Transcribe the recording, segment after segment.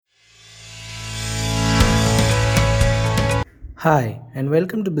Hi, and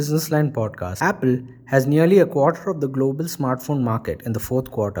welcome to Business Line Podcast. Apple has nearly a quarter of the global smartphone market in the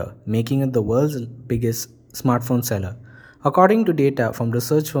fourth quarter, making it the world's biggest smartphone seller. According to data from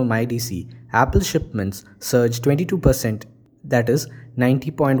research firm IDC, Apple shipments surged 22%, that is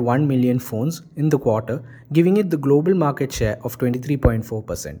 90.1 million phones in the quarter, giving it the global market share of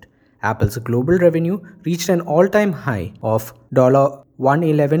 23.4%. Apple's global revenue reached an all-time high of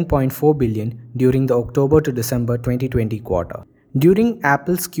 $111.4 billion during the October to December 2020 quarter. During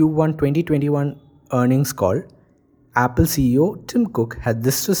Apple's Q1 2021 earnings call, Apple CEO Tim Cook had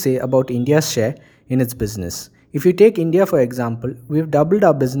this to say about India's share in its business. If you take India for example, we've doubled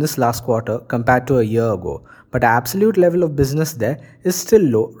our business last quarter compared to a year ago, but the absolute level of business there is still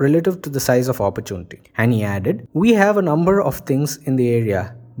low relative to the size of opportunity. And he added, we have a number of things in the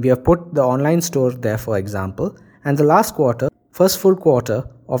area. We have put the online store there for example, and the last quarter, first full quarter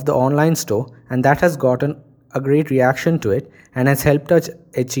of the online store, and that has gotten a great reaction to it and has helped us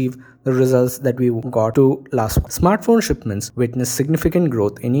achieve the results that we got to last. Smartphone shipments witnessed significant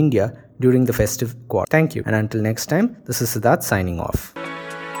growth in India during the festive quarter. Thank you, and until next time, this is Siddharth signing off.